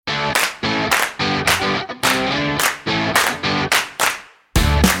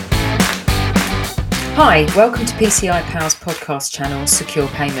Hi, welcome to PCI Pal's podcast channel, Secure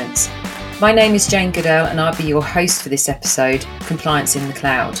Payments. My name is Jane Goodell and I'll be your host for this episode, Compliance in the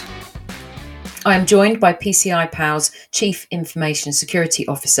Cloud. I am joined by PCI Pal's Chief Information Security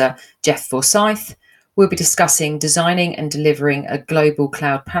Officer, Jeff Forsyth. We'll be discussing designing and delivering a global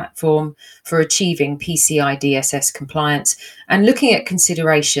cloud platform for achieving PCI DSS compliance and looking at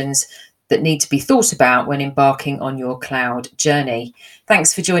considerations that need to be thought about when embarking on your cloud journey.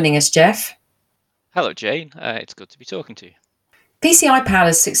 Thanks for joining us, Jeff. Hello, Jane. It's good to be talking to you. PCI Pal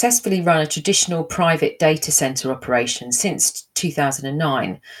has successfully run a traditional private data center operation since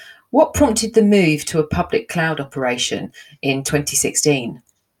 2009. What prompted the move to a public cloud operation in 2016?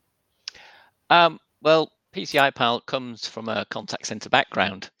 Well, PCI Pal comes from a contact center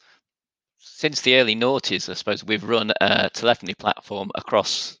background. Since the early noughties, I suppose, we've run a telephony platform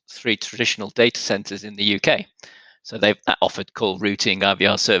across 3 traditional data centers in the UK. So they've offered call routing,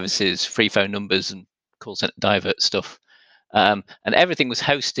 IVR services, free phone numbers, and call center divert stuff. And everything was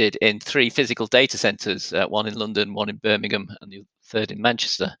hosted in 3 physical data centers, one in London, one in Birmingham, and the third in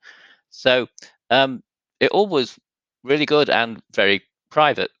Manchester. So it all was really good and very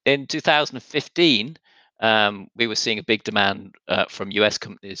private. In 2015, we were seeing a big demand from US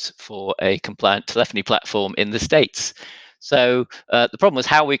companies for a compliant telephony platform in the States. So the problem was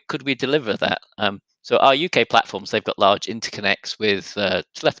how could we deliver that? So our UK platforms, they've got large interconnects with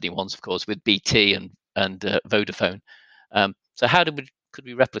telephony ones, of course, with BT and Vodafone. So how could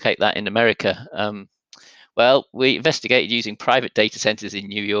we replicate that in America? Well, we investigated using private data centers in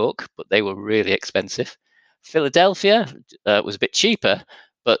New York, but they were really expensive. Philadelphia was a bit cheaper,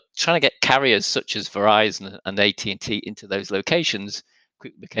 but trying to get carriers such as Verizon and AT&T into those locations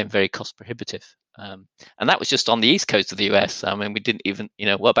quickly became very cost prohibitive. And that was just on the east coast of the US. I mean, we didn't even,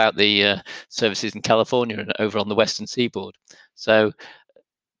 what about the services in California and over on the western seaboard? So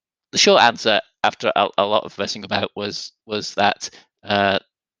the short answer, after a lot of messing about, was that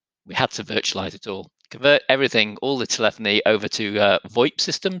we had to virtualize it all, convert everything, all the telephony, over to VoIP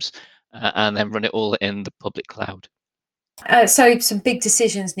systems, and then run it all in the public cloud. So some big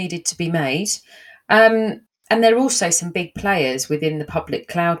decisions needed to be made. And there are also some big players within the public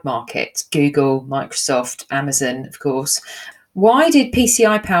cloud market, Google, Microsoft, Amazon, of course. Why did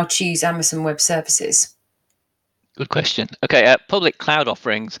PCI Pal choose Amazon Web Services? Good question. Okay, public cloud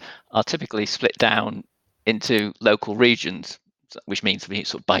offerings are typically split down into local regions, which means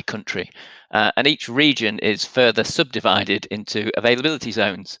sort of by country. And each region is further subdivided into availability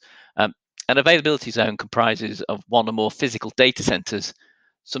zones. An availability zone comprises of one or more physical data centers,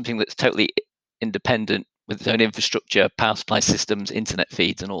 something that's totally independent with its own infrastructure, power supply systems, internet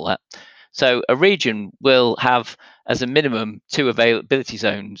feeds, and all that. So a region will have, as a minimum, 2 availability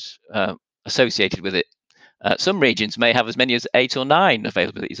zones associated with it. Some regions may have as many as 8 or 9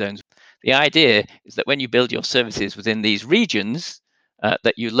 availability zones. The idea is that when you build your services within these regions,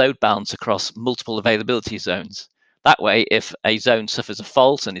 that you load balance across multiple availability zones. That way, if a zone suffers a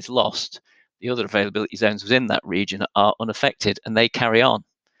fault and is lost, the other availability zones within that region are unaffected and they carry on.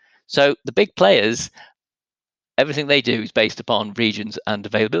 So the big players, everything they do is based upon regions and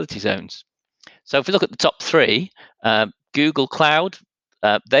availability zones. So if we look at the top 3, Google Cloud,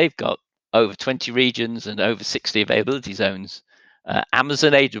 they've got over 20 regions and over 60 availability zones.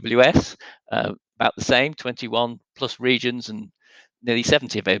 Amazon AWS, about the same, 21 plus regions and nearly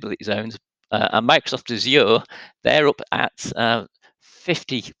 70 availability zones. And Microsoft Azure, they're up at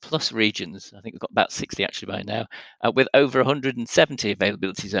 50 plus regions. I think we've got about 60 actually by now, with over 170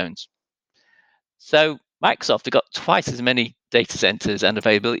 availability zones. So Microsoft have got twice as many data centers and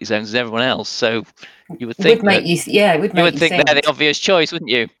availability zones as everyone else. So you would think they're the obvious choice, wouldn't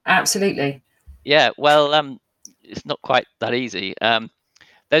you? Absolutely. Yeah. Well, it's not quite that easy.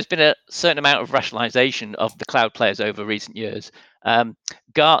 There's been a certain amount of rationalization of the cloud players over recent years.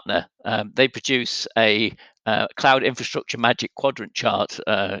 Gartner, they produce a cloud infrastructure magic quadrant chart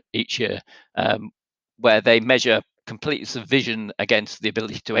each year, where they measure completeness of vision against the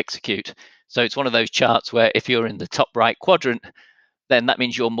ability to execute. So it's one of those charts where if you're in the top right quadrant, then that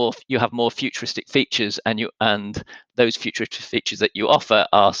means you have more futuristic features, and those futuristic features that you offer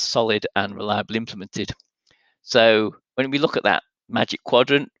are solid and reliably implemented. So when we look at that magic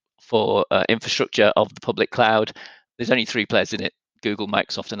quadrant for infrastructure of the public cloud, there's only 3 players in it: Google,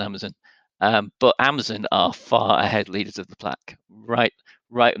 Microsoft, and Amazon. But Amazon are far ahead leaders of the pack, right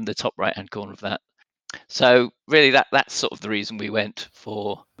in the top right-hand corner of that. So really, that's sort of the reason we went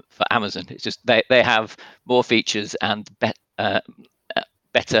for Amazon. It's just they have more features and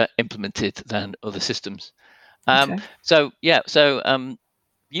better implemented than other systems. Okay. So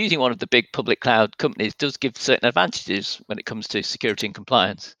using one of the big public cloud companies does give certain advantages when it comes to security and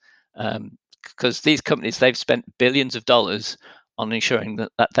compliance. because these companies, they've spent billions of dollars on ensuring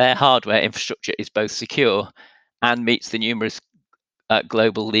that their hardware infrastructure is both secure and meets the numerous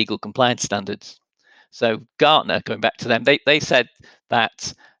global legal compliance standards. So Gartner, going back to them, they said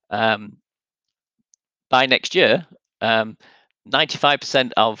that by next year,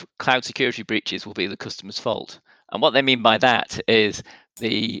 95% of cloud security breaches will be the customer's fault. And what they mean by that is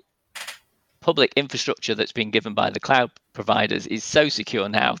the public infrastructure that's been given by the cloud providers is so secure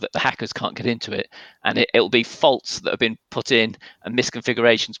now that the hackers can't get into it, and it'll be faults that have been put in and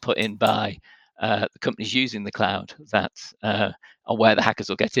misconfigurations put in by the companies using the cloud that are where the hackers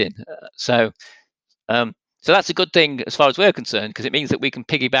will get in. So that's a good thing as far as we're concerned, because it means that we can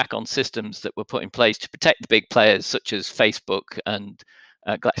piggyback on systems that were put in place to protect the big players such as Facebook and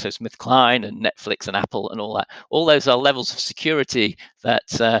GlaxoSmithKline and Netflix and Apple and all that. All those are levels of security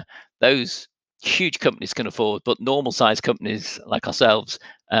that those huge companies can afford, but normal sized companies like ourselves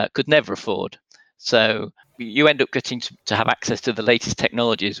could never afford. So you end up getting to have access to the latest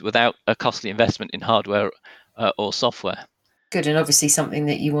technologies without a costly investment in hardware or software. Good, and obviously something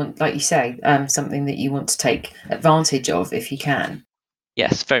that you want, like you say, something that you want to take advantage of if you can.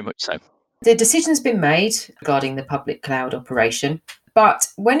 Yes, very much so. The decision's been made regarding the public cloud operation, but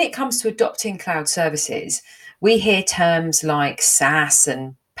when it comes to adopting cloud services, we hear terms like SaaS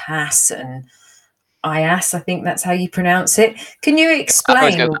and PaaS and IaaS, I think that's how you pronounce it. Can you explain? I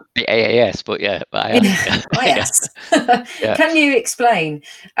always go the AAS, but yeah, IaaS. IaaS. Can you explain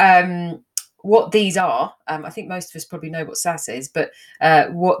what these are? I think most of us probably know what SaaS is, but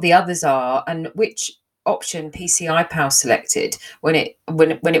what the others are, and which option PCI Pal selected when it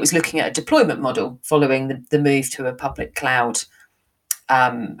was looking at a deployment model following the move to a public cloud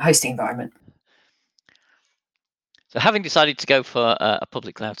hosting environment. So having decided to go for a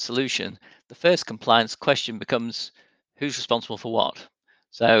public cloud solution, the first compliance question becomes who's responsible for what?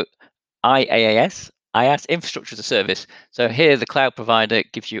 So IaaS, infrastructure as a service. So here the cloud provider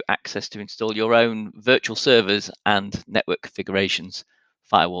gives you access to install your own virtual servers and network configurations,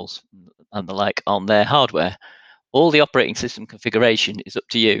 firewalls and the like on their hardware. All the operating system configuration is up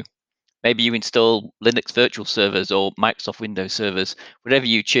to you. Maybe you install Linux virtual servers or Microsoft Windows servers, whatever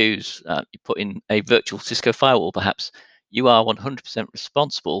you choose. You put in a virtual Cisco firewall, perhaps. You are 100%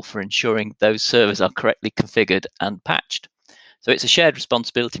 responsible for ensuring those servers are correctly configured and patched. So it's a shared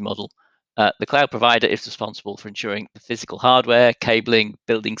responsibility model. The cloud provider is responsible for ensuring the physical hardware, cabling,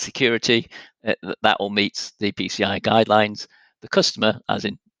 building security, that all meets the PCI guidelines. The customer, as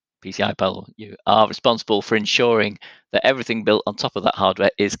in PCI Pal, you are responsible for ensuring that everything built on top of that hardware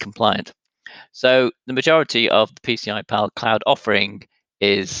is compliant. So the majority of the PCI Pal cloud offering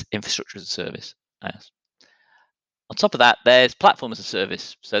is infrastructure as a service. Yes. On top of that, there's platform as a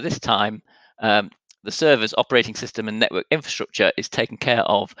service. So this time, the server's operating system and network infrastructure is taken care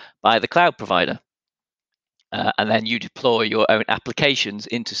of by the cloud provider. And then you deploy your own applications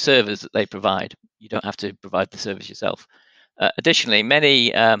into servers that they provide. You don't have to provide the service yourself. Additionally,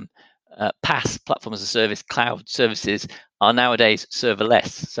 many PaaS, platform as a service, cloud services are nowadays serverless.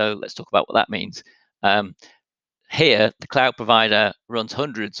 So let's talk about what that means. Here, the cloud provider runs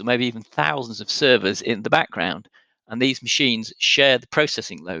hundreds or maybe even thousands of servers in the background, and these machines share the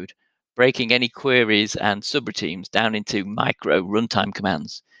processing load, breaking any queries and subroutines down into micro runtime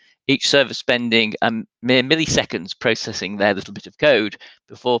commands. Each server spending a mere milliseconds processing their little bit of code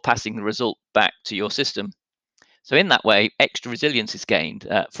before passing the result back to your system. So in that way, extra resilience is gained.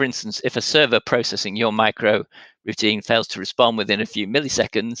 For instance, if a server processing your micro routine fails to respond within a few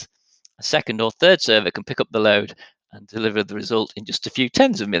milliseconds, a second or third server can pick up the load and deliver the result in just a few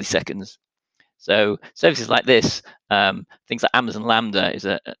tens of milliseconds. So services like this, things like Amazon Lambda is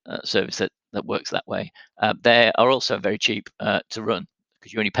a service that works that way. They are also very cheap to run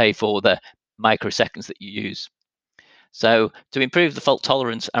because you only pay for the microseconds that you use. So to improve the fault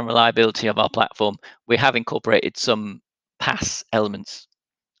tolerance and reliability of our platform, we have incorporated some PaaS elements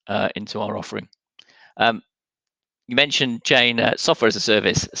into our offering. You mentioned, Jane, software as a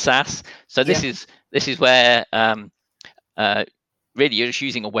service, SaaS. So this is where really you're just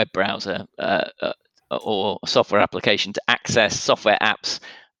using a web browser or a software application to access software apps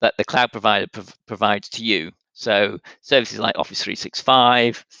that the cloud provider provides to you. So services like Office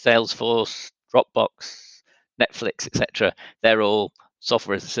 365, Salesforce, Dropbox, Netflix, etc. They're all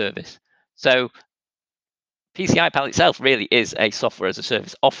software as a service. So PCI Pal itself really is a software as a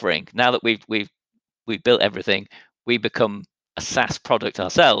service offering. Now that we've built everything, we become a SaaS product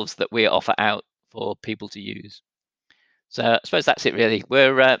ourselves that we offer out for people to use. So I suppose that's it really.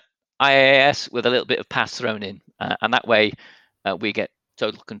 We're IaaS with a little bit of PaaS thrown in, and that way we get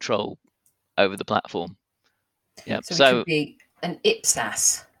total control over the platform. Yeah. So it could be an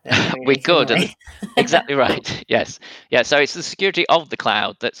IPSAS. We could, and exactly right. Yes, yeah. So it's the security of the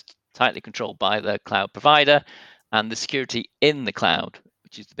cloud that's tightly controlled by the cloud provider, and the security in the cloud,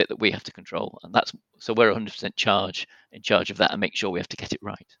 which is the bit that we have to control, and that's so we're 100% in charge of that and make sure we have to get it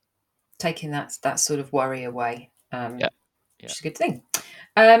right. Taking that sort of worry away, Yeah. which is a good thing.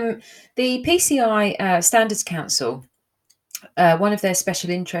 The PCI Standards Council, one of their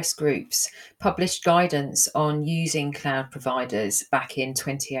special interest groups, published guidance on using cloud providers back in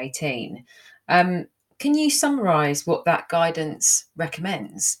 2018. Can you summarise what that guidance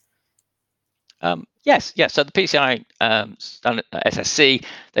recommends? Yes. So the PCI standard, SSC,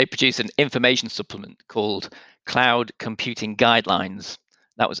 they produced an information supplement called Cloud Computing Guidelines.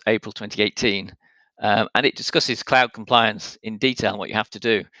 That was April 2018. And it discusses cloud compliance in detail and what you have to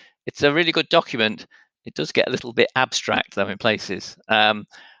do. It's a really good document. It does get a little bit abstract, though, in places. The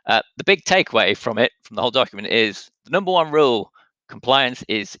big takeaway from the whole document, is the number one rule: compliance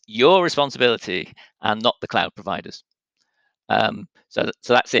is your responsibility and not the cloud providers. So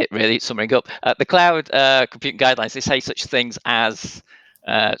that's it, really, summing up. The cloud computing guidelines, they say such things as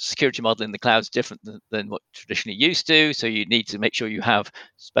security model in the cloud is different than what traditionally used to. So you need to make sure you have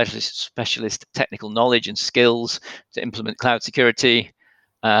specialist technical knowledge and skills to implement cloud security.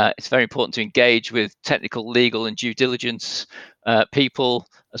 It's very important to engage with technical, legal, and due diligence people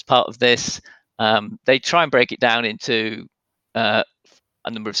as part of this. They try and break it down into a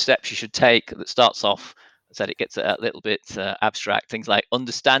number of steps you should take. That starts off, said, it gets a little bit abstract. Things like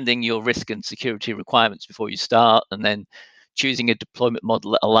understanding your risk and security requirements before you start, and then choosing a deployment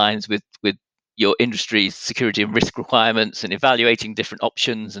model that aligns with your industry's security and risk requirements, and evaluating different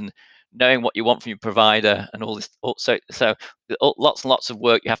options, and knowing what you want from your provider, and all this. So lots and lots of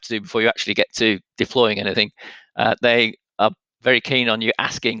work you have to do before you actually get to deploying anything. They are very keen on you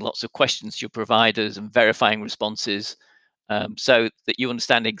asking lots of questions to your providers and verifying responses, so that you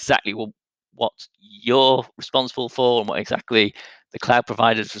understand exactly what you're responsible for and what exactly the cloud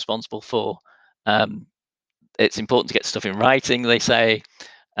provider is responsible for. It's important to get stuff in writing, they say,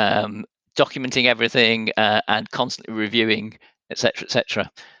 documenting everything, and constantly reviewing, etc.,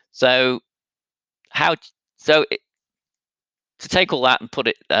 etc. So to take all that and put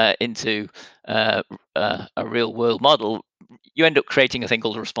it into a real world model, you end up creating a thing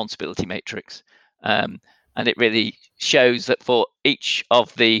called a responsibility matrix. And it really shows that for each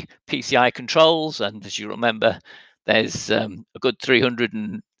of the PCI controls, and as you remember, there's a good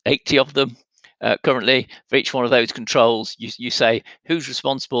 380 of them currently. For each one of those controls, you say who's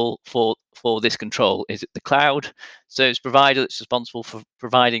responsible for this control. Is it the cloud service provider that's responsible for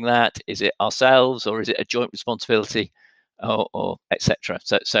providing that? Is it ourselves, or is it a joint responsibility, or etc.?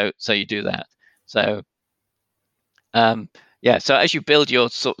 So you do that. So so as you build your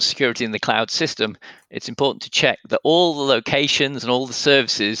sort of security in the cloud system, it's important to check that all the locations and all the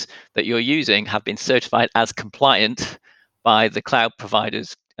services that you're using have been certified as compliant by the cloud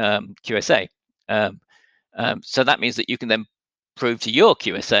provider's QSA. So that means that you can then prove to your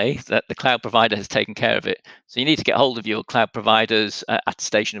QSA that the cloud provider has taken care of it. So you need to get hold of your cloud provider's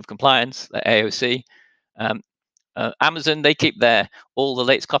attestation of compliance, the AOC. Amazon, they keep all the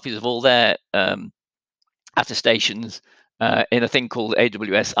latest copies of all their attestations in a thing called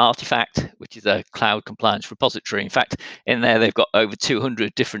AWS Artifact, which is a cloud compliance repository. In fact, in there they've got over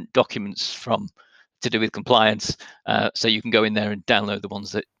 200 different documents to do with compliance, so you can go in there and download the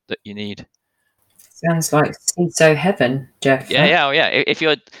ones that you need. Sounds like CISO heaven, Jeff. Yeah.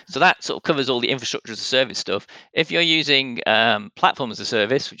 So that sort of covers all the infrastructure as a service stuff. If you're using platform as a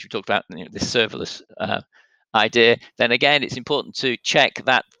service, which we talked about, this serverless idea, then again it's important to check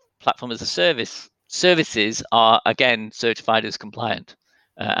that platform as a services are again certified as compliant,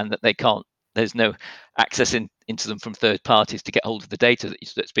 and that there's no access into them from third parties to get hold of the data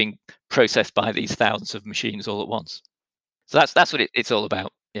that's being processed by these thousands of machines all at once. So that's what it's all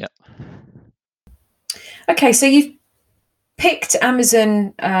about. Yeah. Okay, so you've picked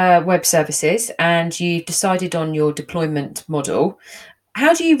Amazon Web Services and you've decided on your deployment model.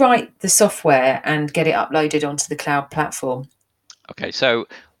 How do you write the software and get it uploaded onto the cloud platform? Okay, so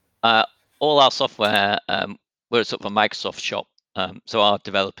all our software, we're sort of a Microsoft shop. So our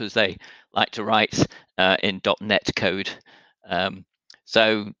developers, they like to write in .NET code.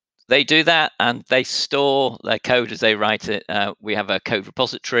 So they do that, and they store their code as they write it. We have a code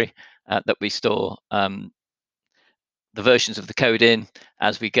repository that we store the versions of the code in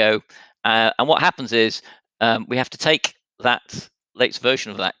as we go. And what happens is we have to take that latest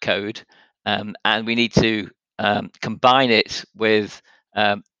version of that code, and we need to combine it with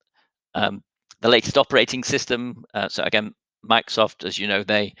the latest operating system. So again, Microsoft, as you know,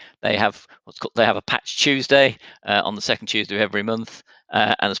 they have a Patch Tuesday on the second Tuesday of every month,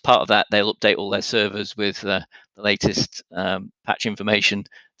 and as part of that, they'll update all their servers with the latest patch information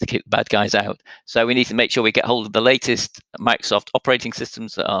to keep the bad guys out. So we need to make sure we get hold of the latest Microsoft operating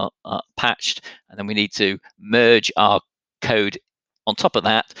systems that are patched, and then we need to merge our code on top of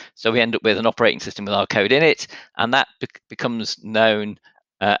that, so we end up with an operating system with our code in it, and that becomes known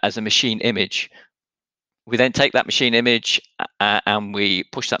as a machine image. We then take that machine image and we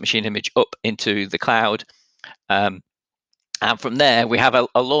push that machine image up into the cloud, and from there we have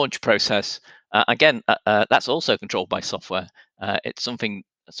a launch process. Again, that's also controlled by software. It's something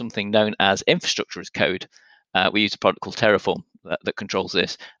known as infrastructure as code. We use a product called Terraform that controls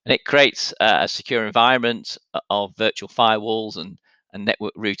this, and it creates a secure environment of virtual firewalls and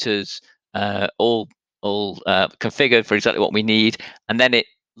network routers, all configured for exactly what we need, and then it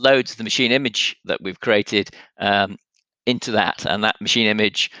loads the machine image that we've created into that, and that machine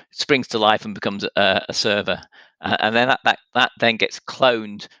image springs to life and becomes a server, and then that then gets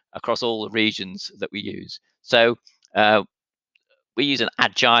cloned across all the regions that we use. So we use an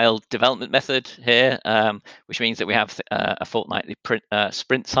agile development method here, which means that we have a fortnightly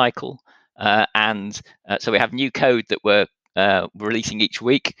sprint cycle, and so we have new code that we're releasing each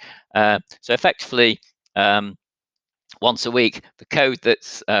week. So effectively, once a week, the code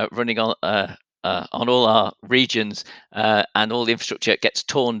that's running on all our regions and all the infrastructure gets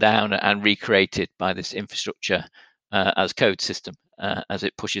torn down and recreated by this infrastructure as code system as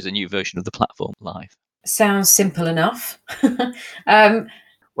it pushes a new version of the platform live. Sounds simple enough.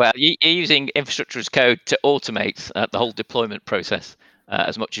 Well, you're using infrastructure as code to automate the whole deployment process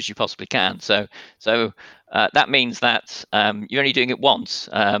as much as you possibly can. So that means that you're only doing it once,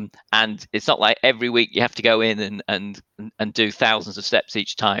 and it's not like every week you have to go in and do thousands of steps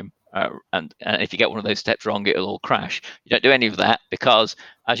each time. And if you get one of those steps wrong, it'll all crash. You don't do any of that, because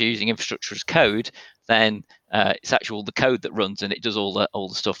as you're using infrastructure as code, then it's actually the code that runs, and it does all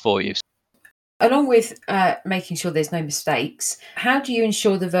the stuff for you. Along with making sure there's no mistakes, how do you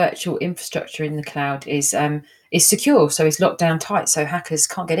ensure the virtual infrastructure in the cloud is secure, so it's locked down tight, so hackers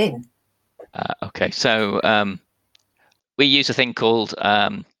can't get in? Okay, so we use a thing called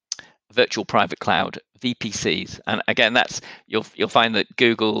virtual private cloud, VPCs, and again, that's you'll find that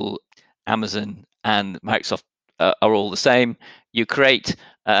Google, Amazon, and Microsoft are all the same. You create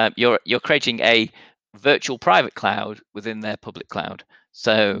you're creating a virtual private cloud within their public cloud.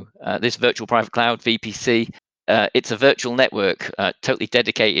 So this virtual private cloud, VPC, it's a virtual network totally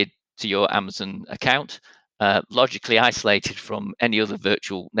dedicated to your Amazon account, logically isolated from any other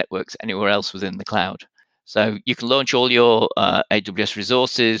virtual networks anywhere else within the cloud. So you can launch all your AWS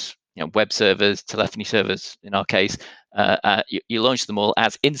resources, web servers, telephony servers in our case. You launch them all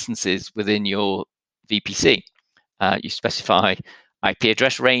as instances within your VPC. You specify IP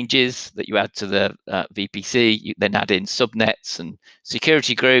address ranges that you add to the VPC. You then add in subnets and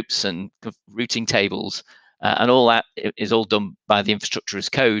security groups and routing tables, and all that is all done by the infrastructure as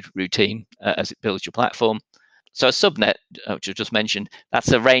code routine as it builds your platform. So a subnet, which I just mentioned,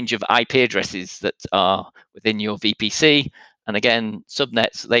 that's a range of IP addresses that are within your VPC. And again,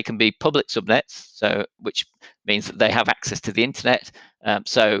 subnets, they can be public subnets, so which means that they have access to the internet.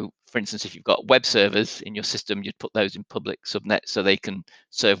 So for instance, if you've got web servers in your system, you'd put those in public subnets so they can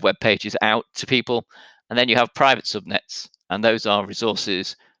serve web pages out to people. And then you have private subnets, and those are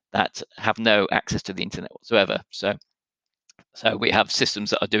resources that have no access to the internet whatsoever. So we have systems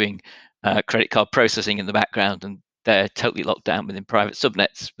that are doing credit card processing in the background, and they're totally locked down within private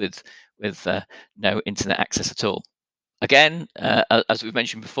subnets with no internet access at all. Again, as we've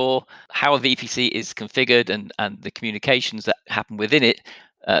mentioned before, how a VPC is configured and the communications that happen within it,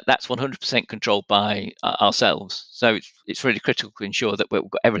 that's 100% controlled by ourselves. So it's really critical to ensure that we've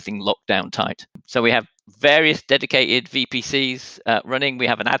got everything locked down tight. So we have various dedicated VPCs running. We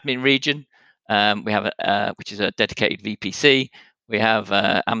have an admin region, we have which is a dedicated VPC. We have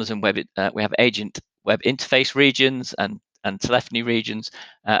Amazon Web. We have Agent Web Interface regions and telephony regions,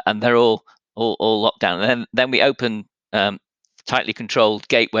 and they're all locked down. And then we open tightly controlled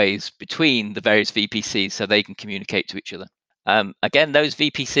gateways between the various VPCs so they can communicate to each other. Again, those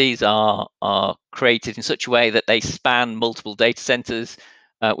VPCs are created in such a way that they span multiple data centers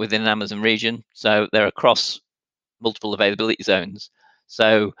within an Amazon region, so they're across multiple availability zones.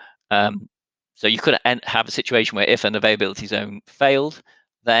 So you could have a situation where if an availability zone failed,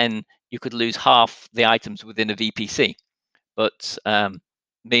 then you could lose half the items within a VPC, but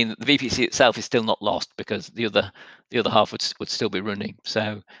mean that the VPC itself is still not lost because the other half would still be running.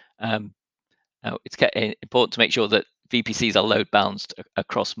 So it's important to make sure that VPCs are load balanced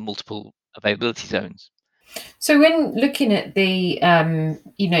across multiple availability zones. So when looking at the,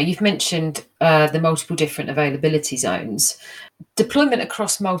 you've mentioned the multiple different availability zones. deployment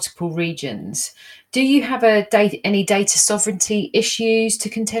across multiple regions. Do you have any data sovereignty issues to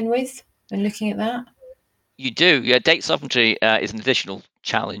contend with when looking at that? You do. Yeah, data sovereignty is an additional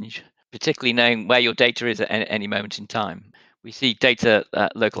challenge, particularly knowing where your data is at any moment in time. We see data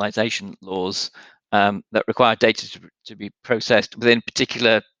localization laws that require data to be processed within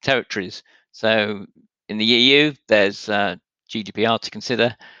particular territories. So in the EU, there's GDPR to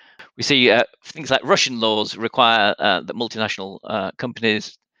consider. We see things like Russian laws require that multinational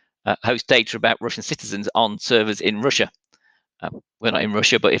companies host data about Russian citizens on servers in Russia. We're not in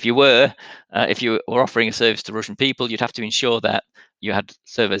Russia, but if you were offering a service to Russian people, you'd have to ensure that you had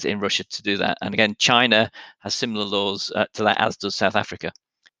servers in Russia to do that. And again, China has similar laws to that, as does South Africa.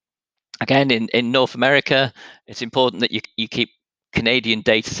 Again, in North America, it's important that you keep Canadian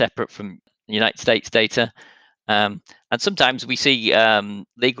data separate from United States data. And sometimes we see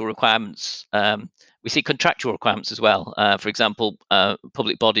legal requirements. We see contractual requirements as well. For example,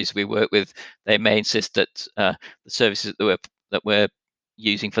 public bodies we work with, they may insist that the services that we're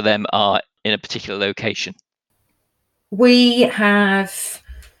using for them are in a particular location. We have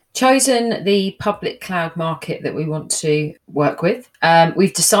chosen the public cloud market that we want to work with.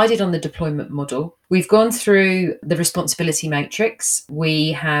 We've decided on the deployment model. We've gone through the responsibility matrix.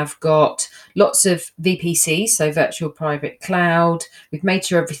 We have got lots of VPCs, so virtual private cloud. We've made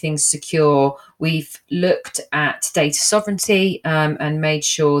sure everything's secure. We've looked at data sovereignty and made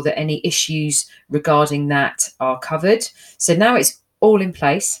sure that any issues regarding that are covered. So now it's all in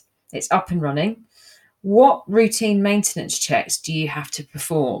place, it's up and running. What routine maintenance checks do you have to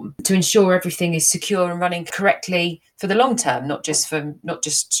perform to ensure everything is secure and running correctly for the long term, not just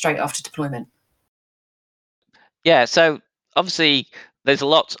straight after deployment? Yeah, so obviously there's a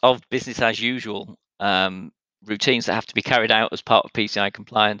lot of business as usual routines that have to be carried out as part of PCI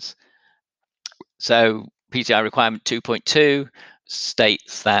compliance. So PCI requirement 2.2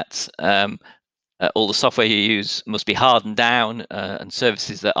 states that all the software you use must be hardened down, and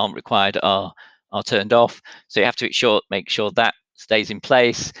services that aren't required are turned off. So you have to make sure that stays in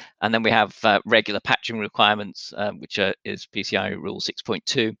place. And then we have regular patching requirements, which is PCI Rule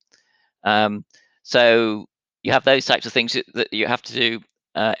 6.2. So you have those types of things that you have to do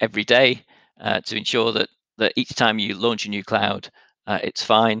every day to ensure that each time you launch a new cloud, it's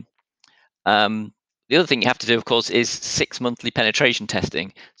fine. The other thing you have to do, of course, is 6 monthly penetration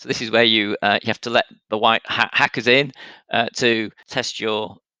testing. So this is where you have to let the white hackers in to test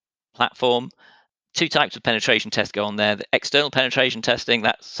your platform. Two types of penetration tests go on there. The external penetration testing,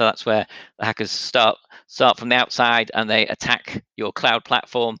 that's where the hackers start from the outside and they attack your cloud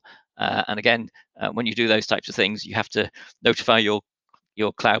platform. And again, when you do those types of things, you have to notify your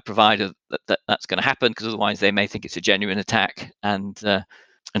cloud provider that's going to happen, because otherwise they may think it's a genuine attack and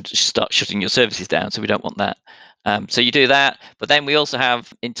just start shutting your services down. So we don't want that. So you do that, but then we also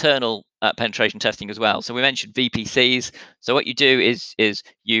have internal penetration testing as well. So we mentioned VPCs. So what you do is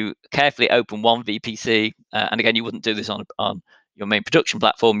you carefully open one VPC, and again, you wouldn't do this on your main production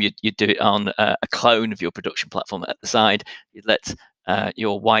platform. You'd do it on a clone of your production platform at the side. You'd let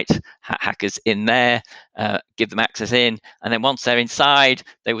your white hackers in there, give them access in, and then once they're inside,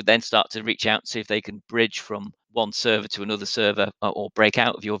 they would then start to reach out and see if they can bridge from one server to another server, or break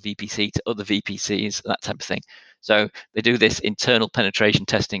out of your VPC to other VPCs, that type of thing. So they do this internal penetration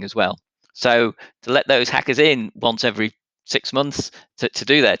testing as well. So to let those hackers in once every 6 months to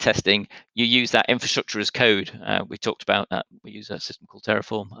do their testing, you use that infrastructure as code. We talked about that. We use a system called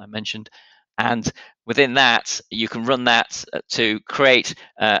Terraform, I mentioned. And within that, you can run that to create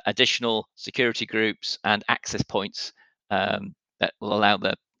additional security groups and access points that will allow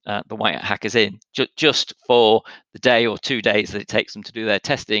the white hackers in just for the day or 2 days that it takes them to do their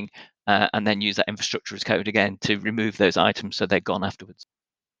testing, and then use that infrastructure as code again to remove those items so they're gone afterwards.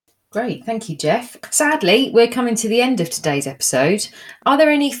 Great, thank you, Jeff. Sadly, we're coming to the end of today's episode. Are there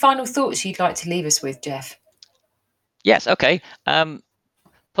any final thoughts you'd like to leave us with, Jeff? Yes, okay.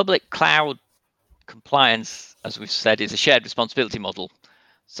 Public cloud compliance, as we've said, is a shared responsibility model.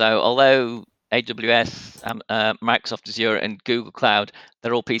 So although AWS, Microsoft Azure, and Google Cloud,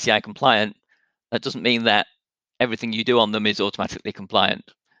 they're all PCI compliant, that doesn't mean that everything you do on them is automatically compliant.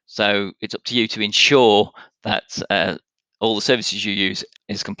 So it's up to you to ensure that all the services you use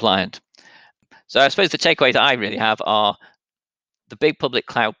is compliant. So I suppose the takeaways I really have are the big public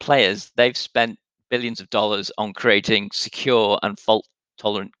cloud players, they've spent billions of dollars on creating secure and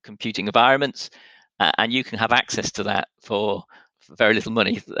fault-tolerant computing environments, and you can have access to that for very little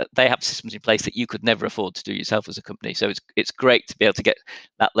money. They have systems in place that you could never afford to do yourself as a company. So it's great to be able to get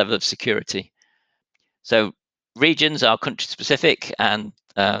that level of security. So regions are country specific, and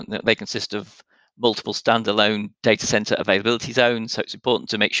they consist of multiple standalone data center availability zones. So it's important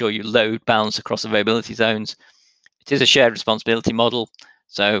to make sure you load balance across availability zones. It is a shared responsibility model.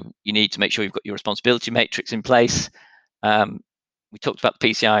 So you need to make sure you've got your responsibility matrix in place. We talked about the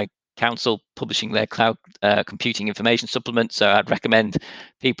PCI Council publishing their cloud computing information supplement. So I'd recommend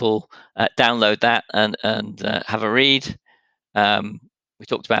people download that and have a read. We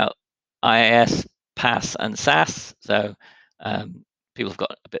talked about IaaS, PaaS, and SaaS. So people have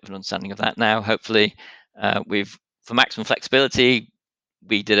got a bit of an understanding of that now. Hopefully, for maximum flexibility,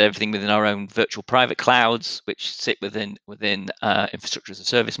 we did everything within our own virtual private clouds, which sit within infrastructure as a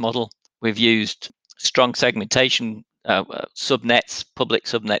service model. We've used strong segmentation, subnets, public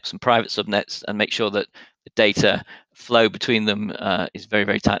subnets and private subnets, and make sure that the data flow between them is very,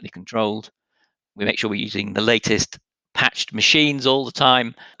 very tightly controlled. We make sure we're using the latest patched machines all the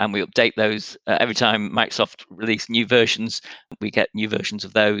time, and we update those every time Microsoft release new versions. We get new versions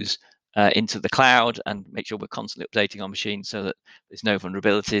of those into the cloud and make sure we're constantly updating our machines so that there's no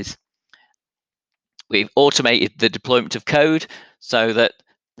vulnerabilities. We've automated the deployment of code so that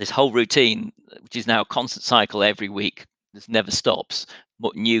this whole routine, which is now a constant cycle every week, this never stops.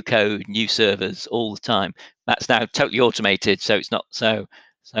 New code, new servers all the time. That's now totally automated, so it's not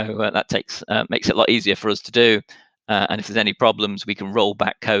that makes it a lot easier for us to do. And if there's any problems, we can roll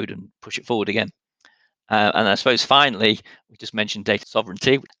back code and push it forward again. And I suppose finally, we just mentioned data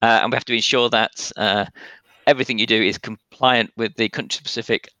sovereignty, and we have to ensure that everything you do is compliant with the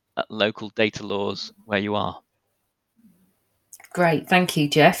country-specific local data laws where you are. Great, thank you,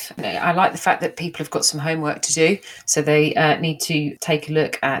 Jeff. I like the fact that people have got some homework to do, so they need to take a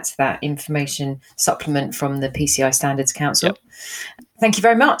look at that information supplement from the PCI Standards Council. Yep. Thank you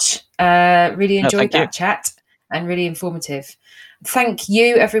very much. Really enjoyed that chat and really informative. Thank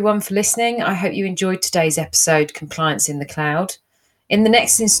you, everyone, for listening. I hope you enjoyed today's episode, Compliance in the Cloud. In the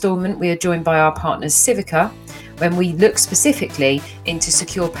next instalment, we are joined by our partners Civica when we look specifically into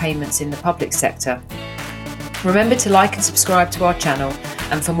secure payments in the public sector. Remember to like and subscribe to our channel,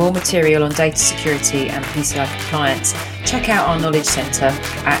 and for more material on data security and PCI compliance, check out our Knowledge Centre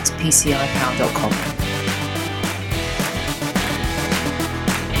at pcipal.com.